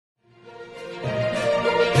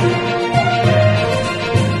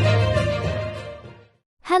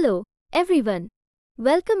everyone.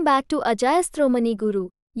 Welcome back to Ajayastromoneyguru,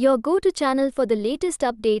 your go-to channel for the latest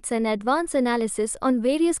updates and advanced analysis on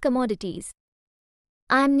various commodities.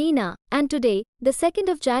 I am Neena, and today, the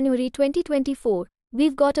 2nd of January 2024,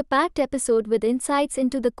 we've got a packed episode with insights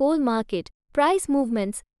into the coal market, price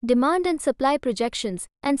movements, demand and supply projections,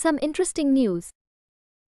 and some interesting news.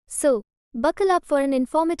 So, buckle up for an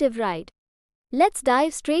informative ride. Let's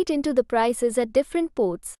dive straight into the prices at different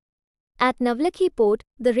ports. At Navlakhi Port,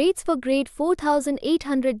 the rates for grade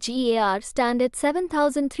 4800 GAR stand at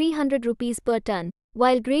 7,300 rupees per ton,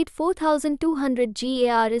 while grade 4200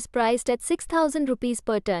 GAR is priced at 6,000 rupees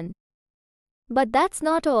per ton. But that's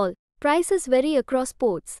not all, prices vary across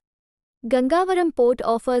ports. Gangavaram Port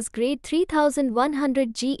offers grade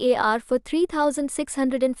 3100 GAR for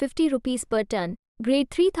 3,650 rupees per ton,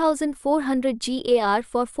 grade 3400 GAR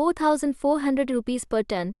for 4,400 rupees per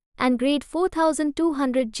ton, and grade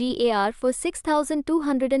 4200 GAR for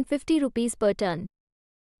 6,250 rupees per ton.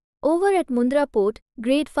 Over at Mundra Port,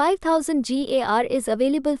 grade 5000 GAR is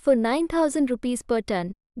available for 9,000 rupees per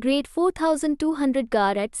ton, grade 4200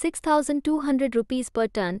 GAR at 6,200 rupees per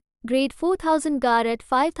ton, grade 4000 GAR at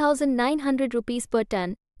 5,900 rupees per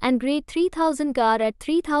ton, and grade 3000 GAR at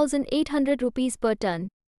 3,800 rupees per ton.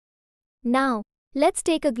 Now, let's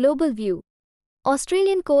take a global view.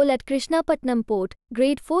 Australian coal at Krishnapatnam Port,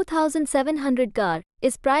 grade 4700 GAR,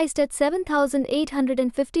 is priced at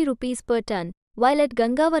 7,850 rupees per ton, while at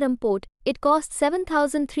Gangavaram Port, it costs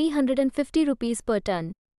 7,350 rupees per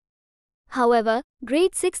ton. However,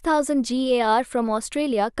 grade 6000 GAR from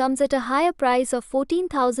Australia comes at a higher price of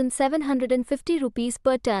 14,750 rupees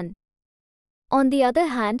per ton. On the other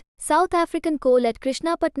hand, South African coal at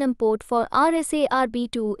Krishnapatnam Port for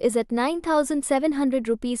RSARB2 is at 9,700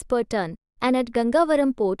 rupees per ton, and at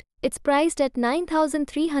Gangavaram Port, it's priced at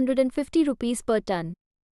 9,350 rupees per ton.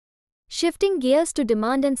 Shifting gears to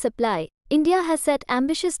demand and supply, India has set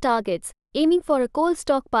ambitious targets, aiming for a coal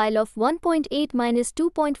stockpile of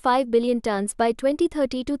 1.8–2.5 billion tons by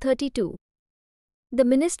 2030 to 32. The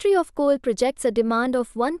Ministry of Coal projects a demand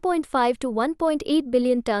of 1.5 to 1.8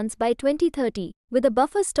 billion tons by 2030, with a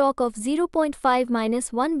buffer stock of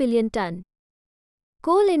 0.5–1 billion ton.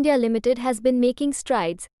 Coal India Limited has been making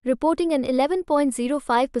strides, reporting an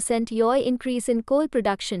 11.05% YoY increase in coal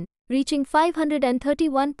production, reaching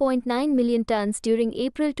 531.9 million tons during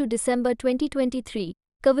April to December 2023,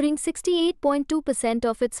 covering 68.2%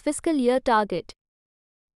 of its fiscal year target.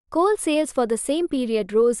 Coal sales for the same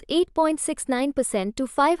period rose 8.69% to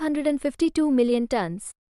 552 million tons.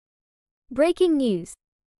 Breaking news.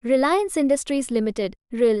 Reliance Industries Limited,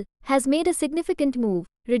 RIL, has made a significant move,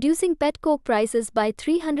 reducing petcoke prices by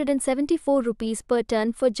 374 rupees per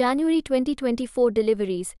ton for January 2024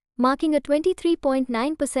 deliveries, marking a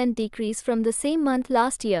 23.9% decrease from the same month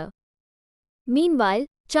last year. Meanwhile,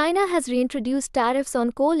 China has reintroduced tariffs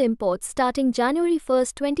on coal imports starting January 1,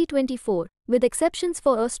 2024, with exceptions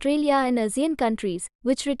for Australia and ASEAN countries,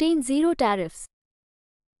 which retain zero tariffs.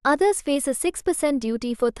 Others face a 6%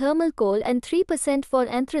 duty for thermal coal and 3% for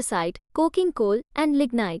anthracite, coking coal, and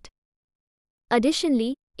lignite.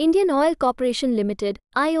 Additionally, Indian Oil Corporation Limited,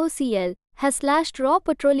 IOCL, has slashed raw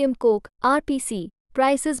petroleum coke, RPC,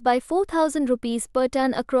 prices by 4,000 rupees per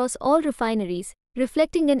ton across all refineries,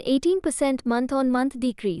 reflecting an 18% month-on-month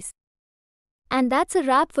decrease. And that's a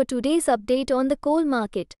wrap for today's update on the coal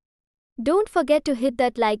market. Don't forget to hit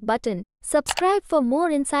that like button, subscribe for more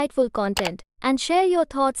insightful content, and share your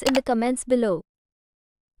thoughts in the comments below.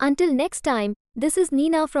 Until next time, this is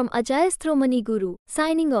Neena from Ajayastromoneyguru,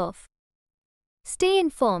 signing off. Stay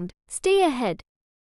informed, stay ahead.